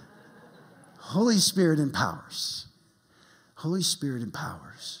 Holy Spirit empowers. Holy Spirit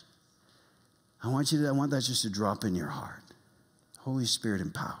empowers. I want that just to drop in your heart. Holy Spirit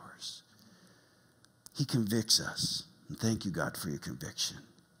empowers. He convicts us. And thank you, God, for your conviction.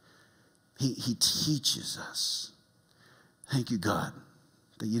 He teaches us. Thank you, God,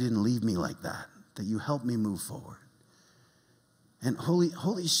 that you didn't leave me like that you helped me move forward. And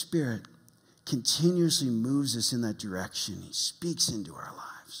Holy Spirit continuously moves us in that direction. He speaks into our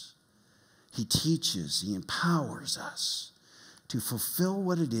lives. He teaches, he empowers us to fulfill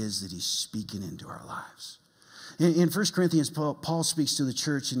what it is that he's speaking into our lives. In 1 Corinthians, Paul speaks to the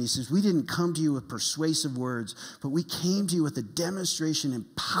church and he says, we didn't come to you with persuasive words, but we came to you with the demonstration and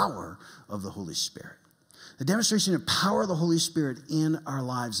power of the Holy Spirit. The demonstration and power of the Holy Spirit in our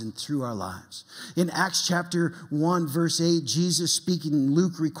lives and through our lives. In Acts chapter 1, verse 8, Jesus speaking,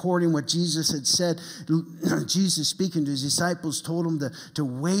 Luke recording what Jesus had said. Jesus speaking to his disciples told them to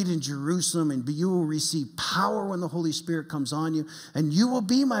wait in Jerusalem and you will receive power when the Holy Spirit comes on you. And you will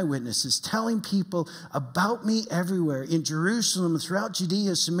be my witnesses, telling people about me everywhere, in Jerusalem, throughout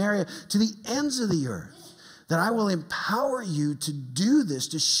Judea, Samaria, to the ends of the earth. That I will empower you to do this,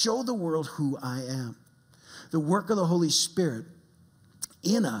 to show the world who I am. The work of the Holy Spirit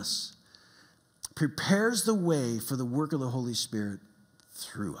in us prepares the way for the work of the Holy Spirit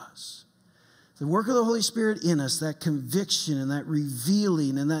through us. The work of the Holy Spirit in us, that conviction and that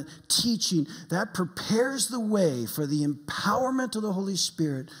revealing and that teaching, that prepares the way for the empowerment of the Holy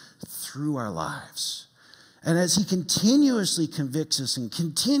Spirit through our lives. And as he continuously convicts us and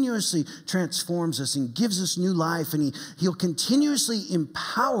continuously transforms us and gives us new life, and he'll continuously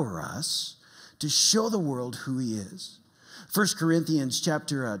empower us to show the world who he is. 1 Corinthians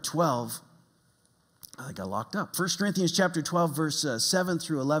chapter 12, I think I locked up. 1 Corinthians chapter 12, verse 7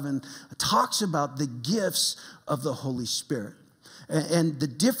 through 11, talks about the gifts of the Holy Spirit and the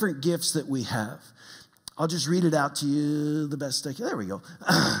different gifts that we have. I'll just read it out to you the best I can. There we go.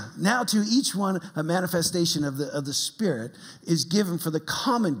 Now to each one, a manifestation of the Spirit is given for the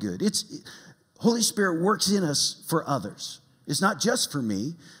common good. Holy Spirit works in us for others. It's not just for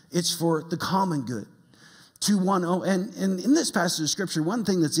me. It's for the common good. And in this passage of Scripture, one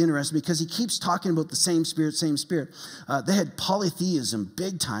thing that's interesting, because he keeps talking about the same Spirit, they had polytheism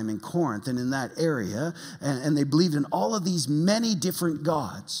big time in Corinth and in that area, and they believed in all of these many different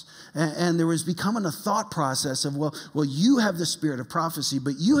gods. And there was becoming a thought process of, well, you have the spirit of prophecy,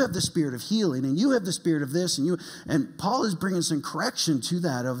 but you have the spirit of healing, and you have the spirit of this, and Paul is bringing some correction to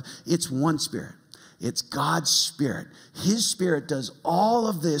that of it's one Spirit. It's God's Spirit. His Spirit does all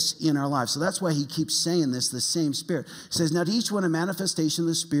of this in our lives. So that's why he keeps saying this, the same Spirit. He says, now to each one a manifestation of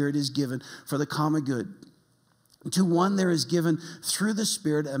the Spirit is given for the common good. To one there is given through the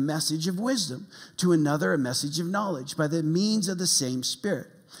Spirit a message of wisdom. To another a message of knowledge by the means of the same Spirit.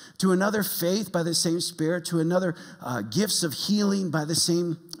 To another faith by the same Spirit. To another gifts of healing by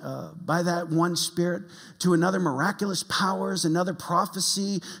that one Spirit. To another miraculous powers, another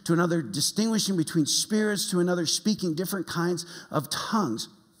prophecy, to another distinguishing between spirits, to another speaking different kinds of tongues.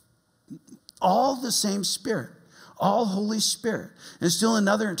 All the same Spirit, all Holy Spirit. And still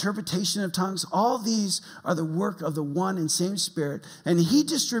another interpretation of tongues. All these are the work of the one and same Spirit, and he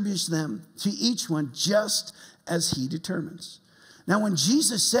distributes them to each one just as he determines. Now, when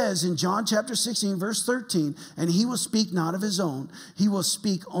Jesus says in John chapter 16, verse 13, and he will speak not of his own, he will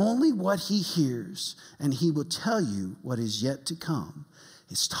speak only what he hears, and he will tell you what is yet to come.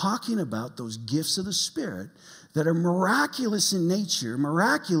 It's talking about those gifts of the Spirit that are miraculous in nature,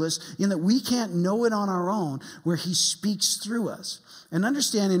 miraculous in that we can't know it on our own, where he speaks through us. And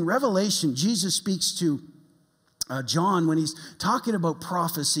understand, in Revelation, Jesus speaks to John when he's talking about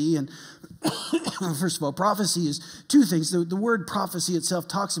prophecy. And first of all, prophecy is two things. The word prophecy itself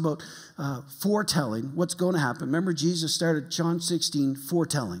talks about foretelling what's going to happen. Remember, Jesus started John 16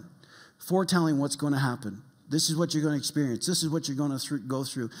 foretelling what's going to happen. This is what you're going to experience. This is what you're going to go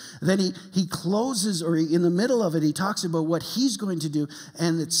through. And then he closes, or in the middle of it, he talks about what he's going to do,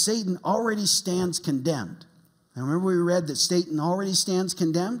 and that Satan already stands condemned. Now remember, we read that Satan already stands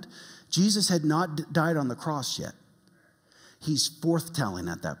condemned. Jesus had not died on the cross yet. He's foretelling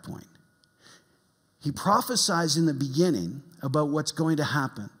at that point. He prophesies in the beginning about what's going to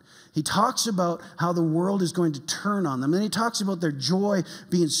happen. He talks about how the world is going to turn on them. And he talks about their joy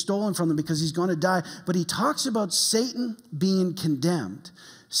being stolen from them because he's going to die. But he talks about Satan being condemned.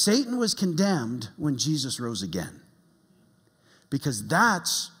 Satan was condemned when Jesus rose again. Because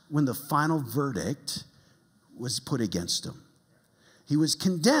that's when the final verdict was put against him. He was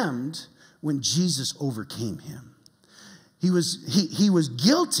condemned when Jesus overcame him. He was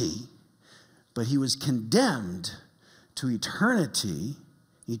guilty, but he was condemned to eternity,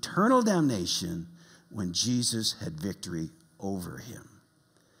 eternal damnation, when Jesus had victory over him.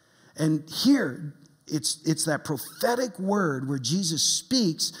 And here, it's that prophetic word where Jesus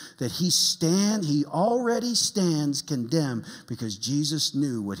speaks that he already stands condemned because Jesus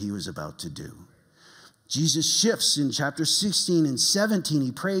knew what he was about to do. Jesus shifts in chapter 16 and 17.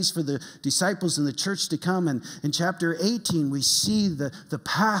 He prays for the disciples and the church to come. And in chapter 18, we see the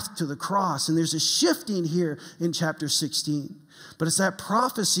path to the cross. And there's a shifting here in chapter 16. But it's that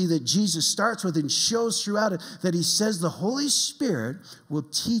prophecy that Jesus starts with and shows throughout it that he says the Holy Spirit will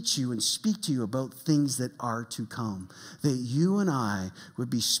teach you and speak to you about things that are to come. That you and I would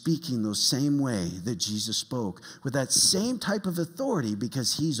be speaking the same way that Jesus spoke, with that same type of authority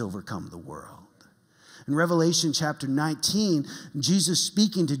because he's overcome the world. In Revelation chapter 19, Jesus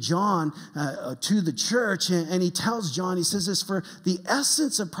speaking to John, to the church, and he tells John, he says this, for the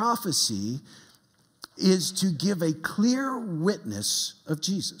essence of prophecy is to give a clear witness of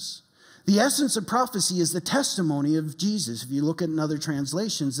Jesus. The essence of prophecy is the testimony of Jesus, if you look at in other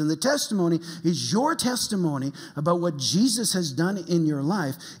translations. And the testimony is your testimony about what Jesus has done in your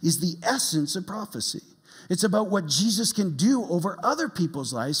life is the essence of prophecy. It's about what Jesus can do over other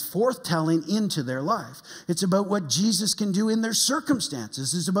people's lives, forthtelling into their life. It's about what Jesus can do in their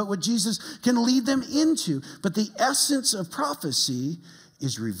circumstances. It's about what Jesus can lead them into. But the essence of prophecy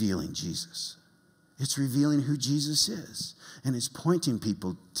is revealing Jesus. It's revealing who Jesus is. And it's pointing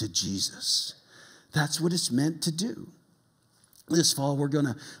people to Jesus. That's what it's meant to do. This fall, we're going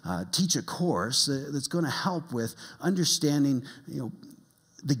to teach a course that's going to help with understanding,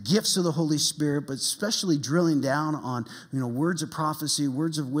 the gifts of the Holy Spirit, but especially drilling down on, words of prophecy,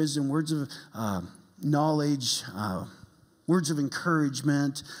 words of wisdom, words of knowledge, words of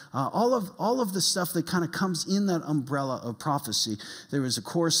encouragement, all of the stuff that kind of comes in that umbrella of prophecy. There was a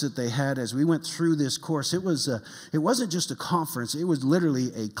course that they had as we went through this course. It wasn't just a conference. It was literally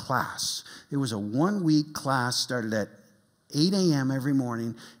a class. It was a 1-week class, started at 8 a.m. every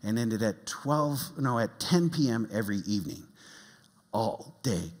morning and ended at 10 p.m. every evening. All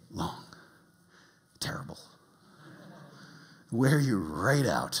day long. Terrible. Wear you right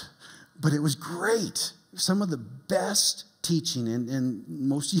out. But it was great. Some of the best teaching, and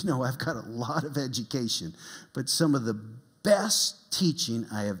most of you know I've got a lot of education, but some of the best teaching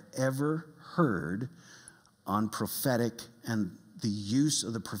I have ever heard on prophetic and the use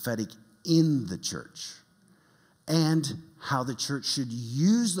of the prophetic in the church, and how the church should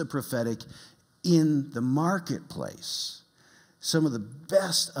use the prophetic in the marketplace. Some of the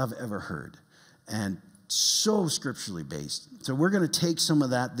best I've ever heard, and so scripturally based. So we're going to take some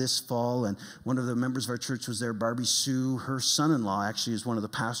of that this fall, and one of the members of our church was there, Barbie Sue. Her son-in-law actually is one of the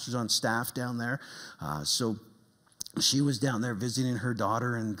pastors on staff down there. So she was down there visiting her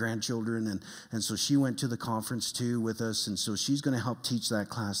daughter and grandchildren, and so she went to the conference too with us, and so she's going to help teach that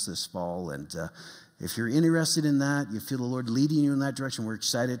class this fall. And if you're interested in that, you feel the Lord leading you in that direction, we're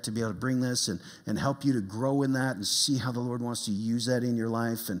excited to be able to bring this and help you to grow in that and see how the Lord wants to use that in your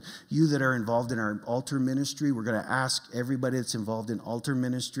life. And you that are involved in our altar ministry, we're going to ask everybody that's involved in altar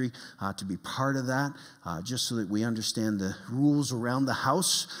ministry to be part of that, just so that we understand the rules around the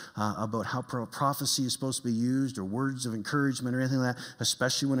house about how prophecy is supposed to be used, or words of encouragement or anything like that,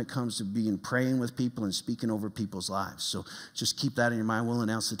 especially when it comes to praying with people and speaking over people's lives. So just keep that in your mind. We'll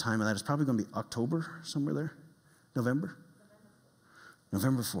announce the time of that. It's probably going to be October. Somewhere there? November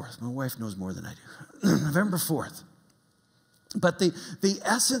 4th. My wife knows more than I do. November 4th. But the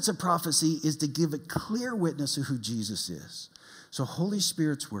essence of prophecy is to give a clear witness of who Jesus is. So Holy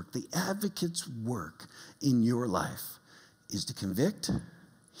Spirit's work, the advocate's work in your life, is to convict,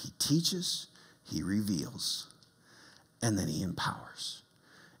 he teaches, he reveals, and then he empowers.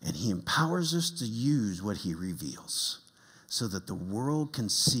 And he empowers us to use what he reveals, so that the world can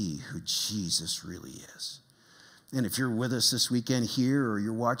see who Jesus really is. And if you're with us this weekend here, or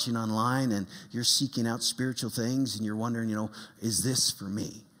you're watching online and you're seeking out spiritual things and you're wondering, is this for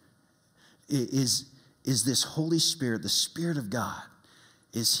me? Is this Holy Spirit, the Spirit of God,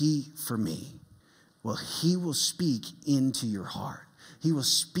 is he for me? Well, he will speak into your heart. He will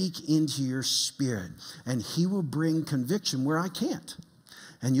speak into your spirit, and he will bring conviction where I can't.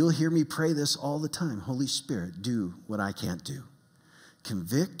 And you'll hear me pray this all the time. Holy Spirit, do what I can't do.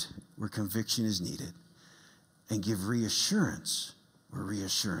 Convict where conviction is needed. And give reassurance where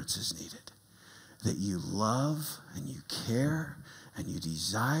reassurance is needed. That you love and you care and you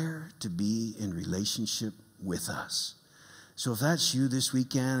desire to be in relationship with us. So if that's you this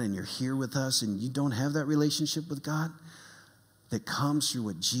weekend and you're here with us and you don't have that relationship with God that comes through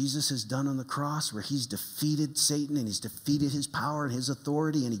what Jesus has done on the cross, where he's defeated Satan and he's defeated his power and his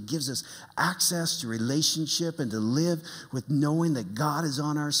authority, and he gives us access to relationship and to live with knowing that God is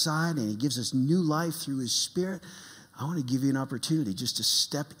on our side, and he gives us new life through his Spirit, I want to give you an opportunity just to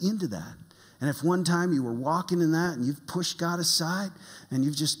step into that. And if one time you were walking in that and you've pushed God aside and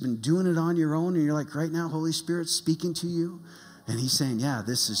you've just been doing it on your own, and you're like, right now, Holy Spirit's speaking to you, and he's saying, yeah,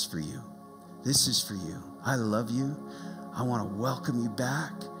 this is for you. This is for you. I love you. I want to welcome you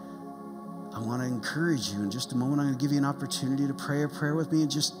back. I want to encourage you. In just a moment, I'm going to give you an opportunity to pray a prayer with me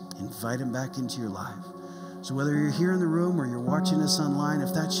and just invite him back into your life. So whether you're here in the room or you're watching us online,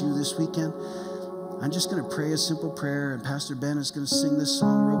 if that's you this weekend, I'm just going to pray a simple prayer, and Pastor Ben is going to sing this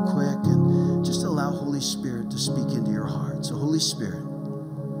song real quick, and just allow Holy Spirit to speak into your heart. So Holy Spirit,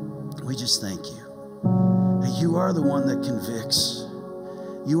 we just thank you. You are the one that convicts.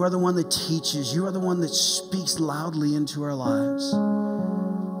 You are the one that teaches. You are the one that speaks loudly into our lives.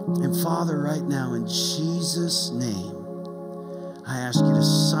 And Father, right now, in Jesus' name, I ask you to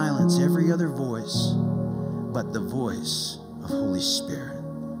silence every other voice but the voice of Holy Spirit.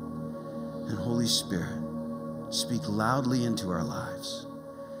 And Holy Spirit, speak loudly into our lives.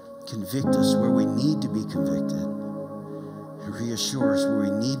 Convict us where we need to be convicted. And reassure us where we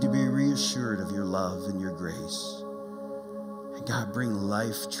need to be reassured of your love and your grace. And God, bring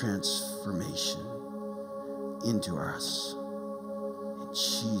life transformation into us. In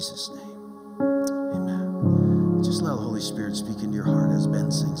Jesus' name, amen. Just allow the Holy Spirit speak into your heart as Ben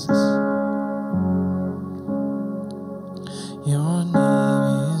sings this. Your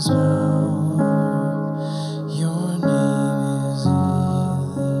name is power. Your name is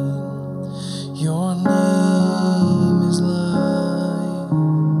healing. Your name is light.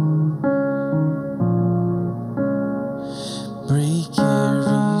 Break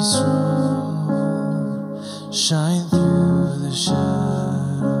every stronghold. Shine through the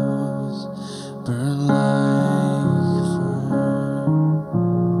shadows. Burn like fire.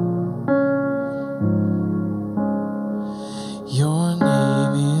 Your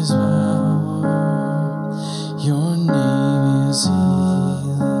name is power. Your name is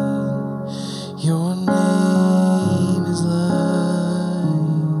healing. Your name is light.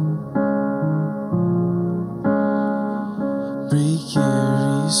 Break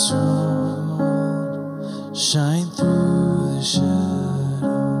every stronghold. Shine through the shadow.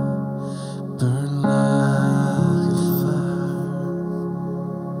 Burn like a fire.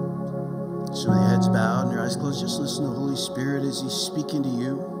 So with your heads bowed and your eyes closed, just listen to the Holy Spirit as he's speaking to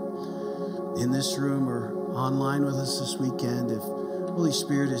you in this room or online with us this weekend. If Holy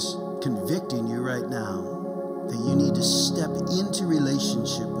Spirit is convicting you right now that you need to step into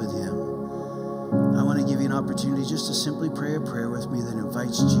relationship with him, I want to give you an opportunity just to simply pray a prayer with me that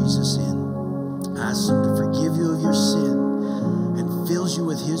invites Jesus in. Ask him to forgive you of your sin and fills you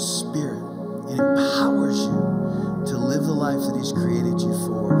with his Spirit and empowers you to live the life that he's created you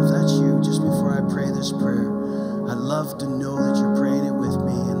for. And if that's you, just before I pray this prayer, I'd love to know that you're praying it with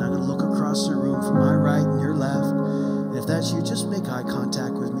me. And I'm going to look across the room from my right and your left. And if that's you, just make eye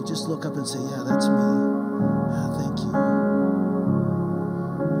contact with me. Just look up and say, yeah, that's me. Yeah, thank you.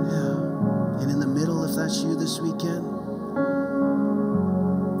 Yeah. And in the middle, if that's you this weekend,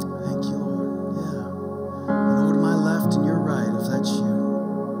 thank you, Lord. Yeah. And over to my left and your right, if that's you.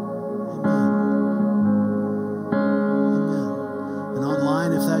 Amen. And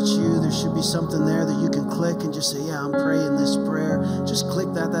online, if that's you, there should be something there that you can click and just say, yeah, I'm praying this prayer. Just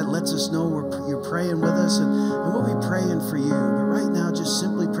click that. That lets us know you're praying with us, and we'll be praying for you. But right now, just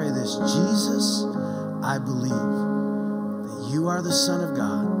simply pray this. Jesus, I believe that you are the Son of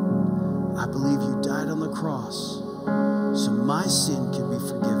God. I believe you died on the cross so my sin can be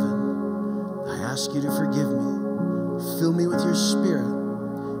forgiven. I ask you to forgive me. Fill me with your Spirit.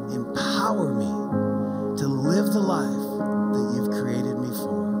 Empower me to live the life that you've created me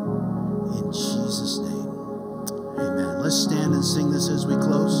for. In Jesus' name, amen. Let's stand and sing this as we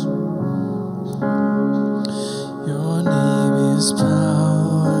close. Your name is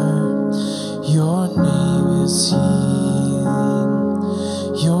power. Your name is healing.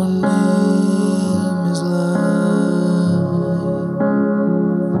 Your name is light.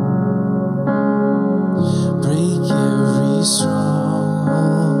 Break every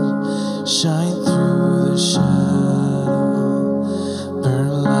stronghold. Shine through the shadow.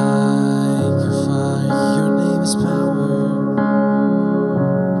 Burn like a fire. Your name is power.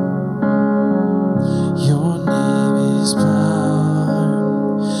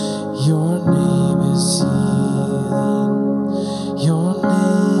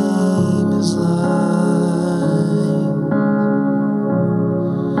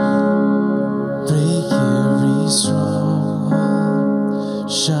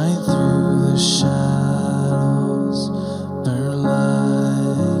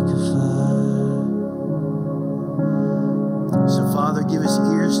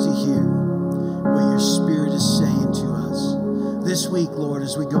 week, Lord,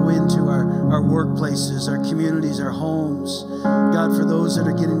 as we go into our workplaces, our communities, our homes. God, for those that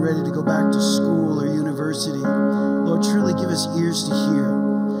are getting ready to go back to school or university, Lord, truly give us ears to hear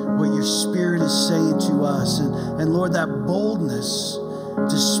what your Spirit is saying to us. And Lord, that boldness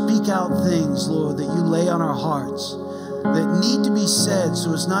to speak out things, Lord, that you lay on our hearts that need to be said.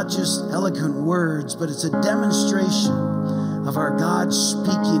 So it's not just eloquent words, but it's a demonstration of our God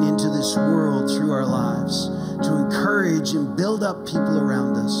speaking into this world through our lives to encourage and build up people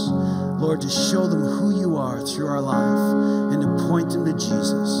around us. Lord, to show them who you are through our life and to point them to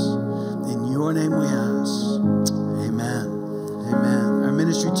Jesus. In your name we ask. Amen. Amen. Our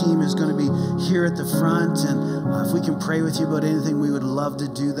ministry team is going to be here at the front, and if we can pray with you about anything, we would love to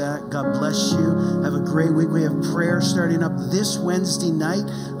do that. God bless you. Have a great week. We have prayer starting up this Wednesday night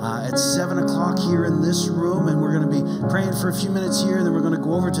at 7 o'clock here in this room, and we're going to be praying for a few minutes here, and then we're going to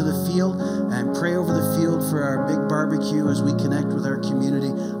go over to the field and pray over the field for our big barbecue as we connect with our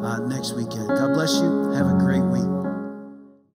community next weekend. God bless you. Have a great week.